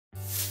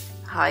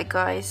Hi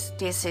guys,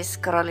 this is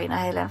Carolina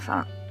Helen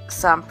from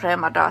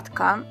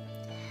samprema.com.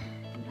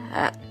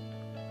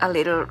 A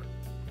little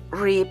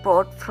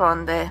report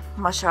from the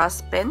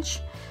massage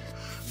bench.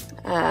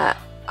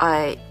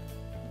 I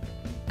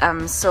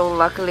am so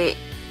luckily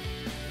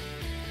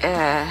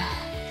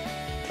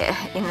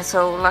in a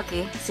so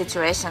lucky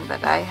situation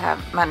that I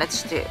have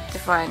managed to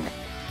find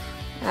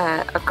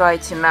a guy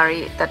to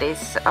marry that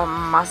is a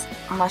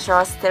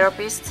massage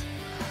therapist.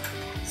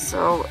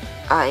 So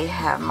I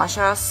have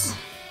massage.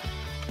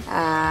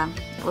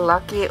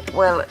 Lucky,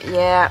 well,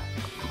 yeah,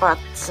 but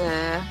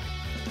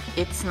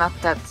it's not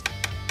that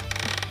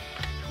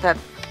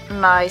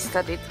nice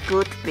that it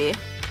could be.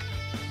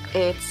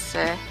 It's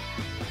a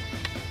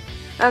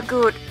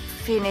good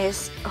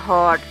Finnish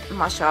hard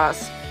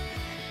massage.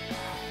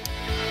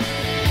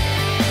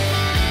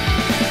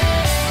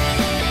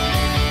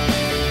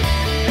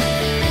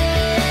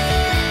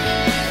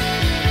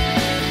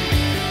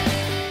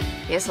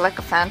 He's like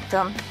a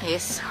phantom.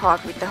 He's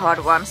hard with the hard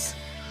ones.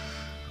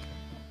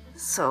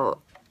 So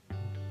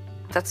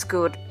that's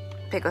good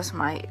because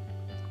my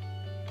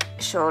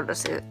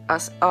shoulders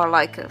are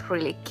like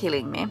really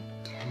killing me.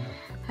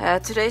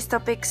 Today's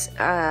topics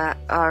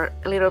are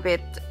a little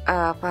bit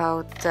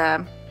about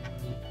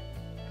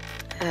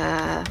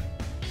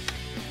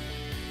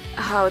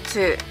how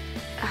to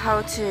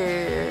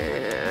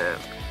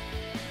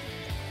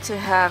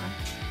have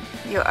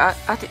your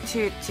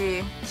attitude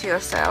to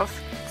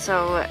yourself.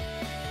 So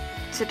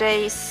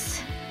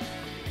today's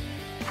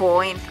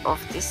point of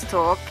this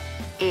talk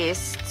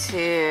is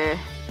to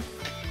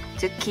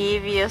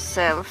give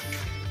yourself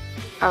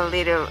a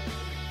little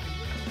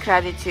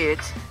gratitude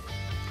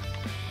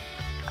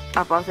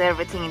about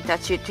everything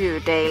that you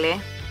do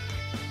daily.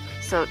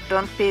 So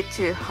don't be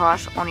too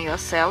harsh on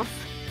yourself.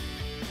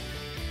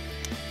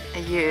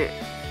 You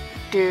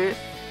do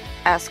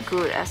as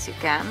good as you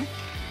can,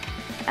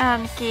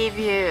 and give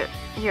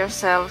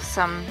yourself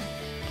some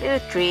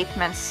little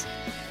treatments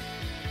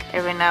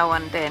every now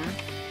and then.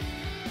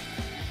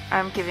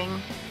 I'm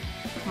giving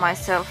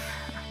myself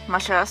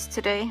massage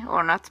today,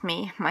 or not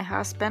me, my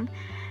husband,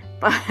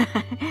 but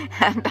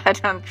and I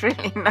don't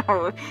really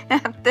know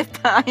at the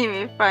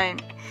time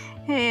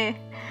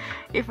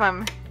if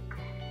I'm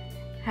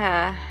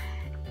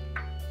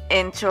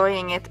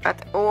enjoying it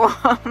at all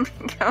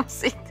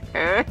because it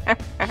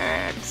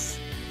hurts.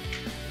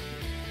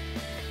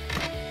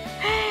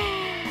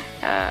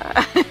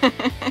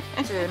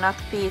 To not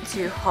be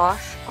too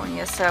harsh on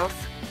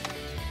yourself,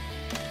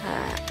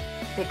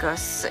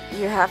 because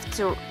you have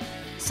to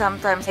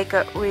sometimes take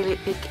a really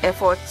big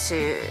effort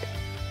to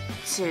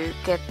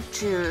get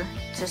to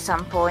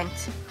some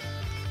point,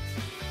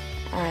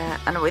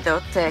 and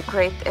without the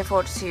great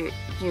efforts you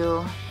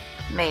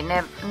may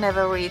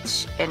never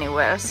reach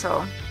anywhere.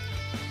 So,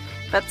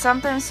 but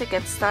sometimes you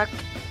get stuck,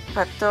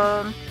 but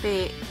don't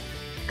be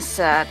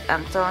sad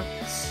and don't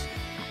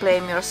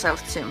blame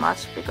yourself too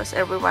much, because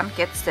everyone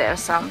gets there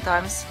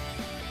sometimes.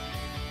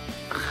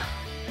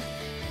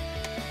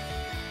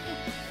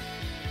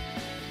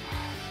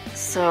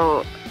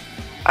 So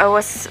I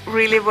was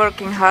really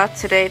working hard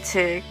today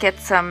to get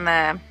some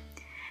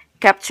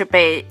capture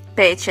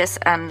pages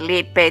and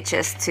lead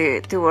pages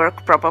to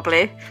work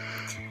properly.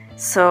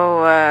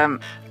 So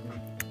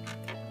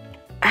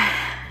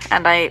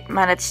and I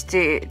managed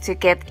to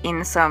get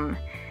in some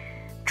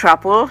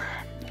trouble.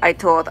 I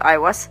thought I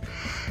was,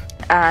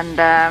 and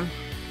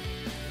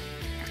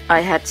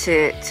I had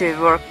to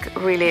work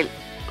really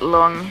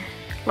long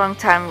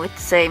time with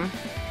same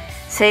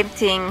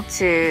thing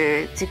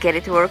to get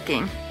it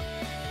working.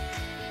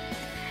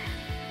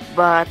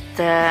 But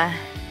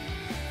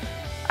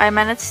I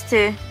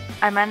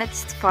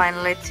managed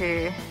finally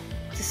to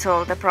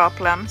solve the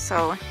problem.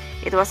 So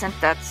it wasn't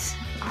that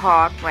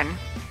hard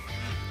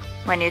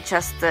when you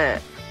just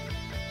let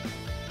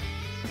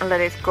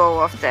it go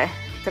of the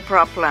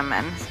problem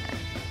and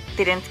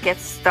didn't get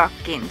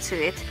stuck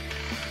into it.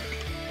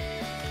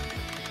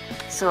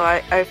 So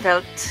I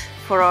felt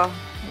for a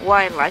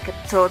while like a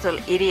total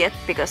idiot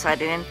because I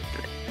didn't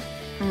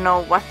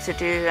know what to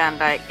do,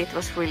 and it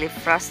was really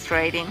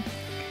frustrating.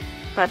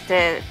 But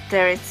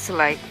there is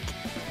like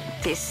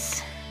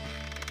this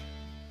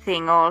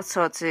thing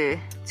also to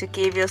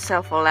give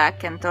yourself a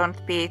lack and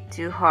don't be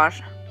too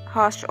harsh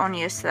on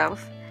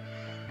yourself.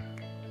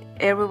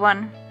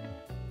 Everyone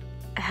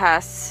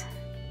has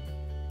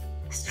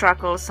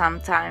struggles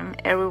sometimes.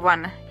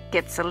 Everyone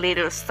gets a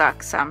little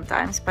stuck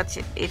sometimes, but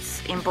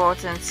it's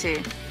important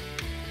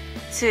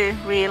to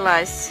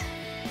realize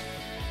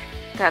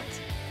that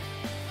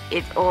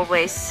it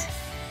always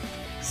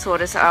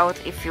sorts out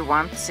if you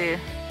want to,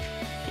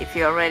 if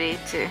you're ready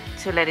to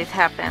let it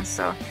happen.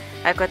 So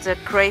I got a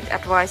great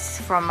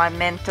advice from my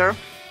mentor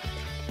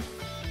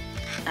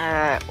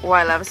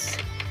while I was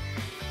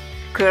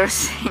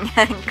cursing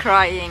and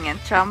crying and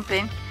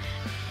jumping.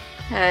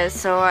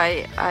 So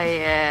I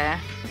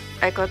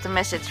got a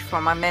message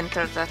from my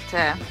mentor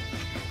that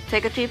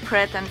take a deep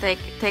breath and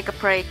take a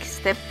break,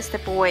 step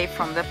away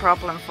from the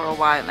problem for a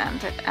while,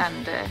 and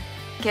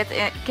get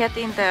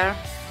in the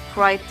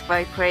right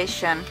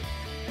vibration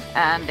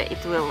and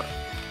it will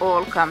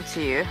all come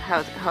to you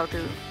how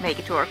to make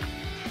it work.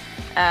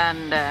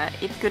 And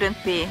it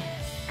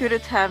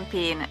couldn't have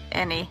been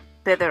any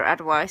better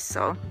advice,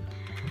 so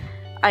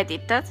I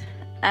did that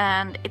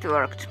and it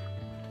worked.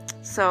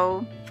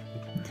 So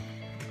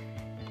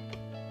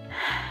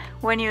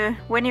when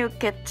you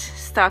get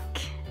stuck,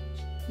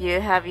 you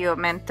have your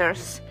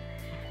mentors,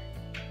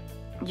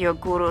 your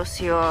gurus,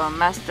 your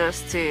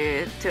masters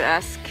to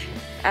ask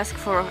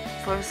for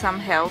some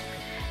help,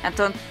 and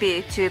don't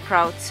be too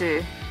proud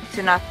to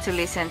not to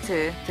listen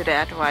to the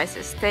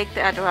advices. Take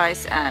the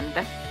advice and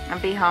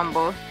be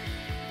humble,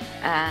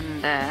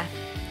 and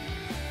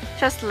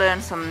just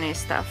learn some new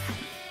stuff.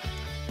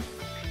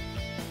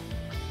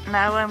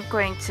 Now I'm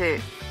going to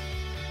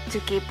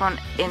keep on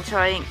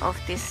enjoying of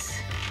this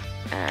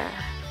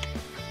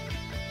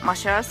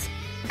massage.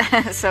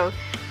 So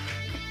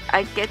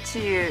I get to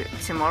you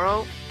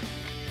tomorrow.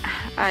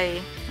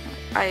 I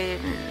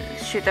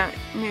shoot a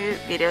new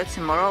video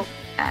tomorrow,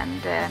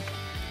 and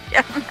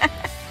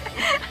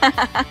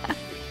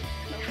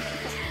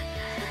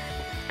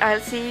I'll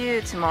see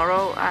you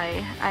tomorrow.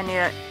 I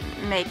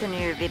make a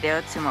new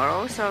video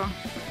tomorrow, so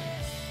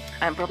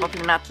I'm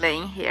probably not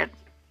laying here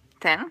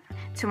then.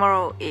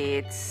 Tomorrow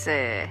it's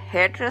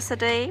hairdresser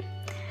day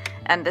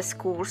and the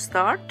school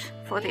start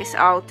for this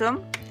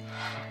autumn.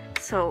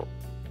 So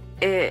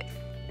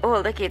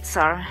all the kids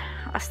are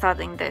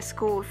starting their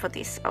school for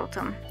this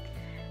autumn,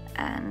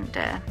 and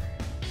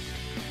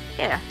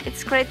yeah,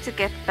 it's great to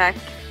get back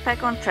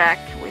on track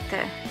with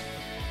the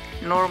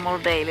normal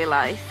daily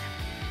life.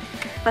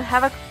 But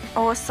have an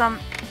awesome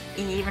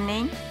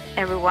evening,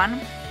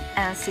 everyone,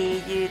 and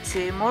see you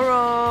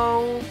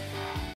tomorrow.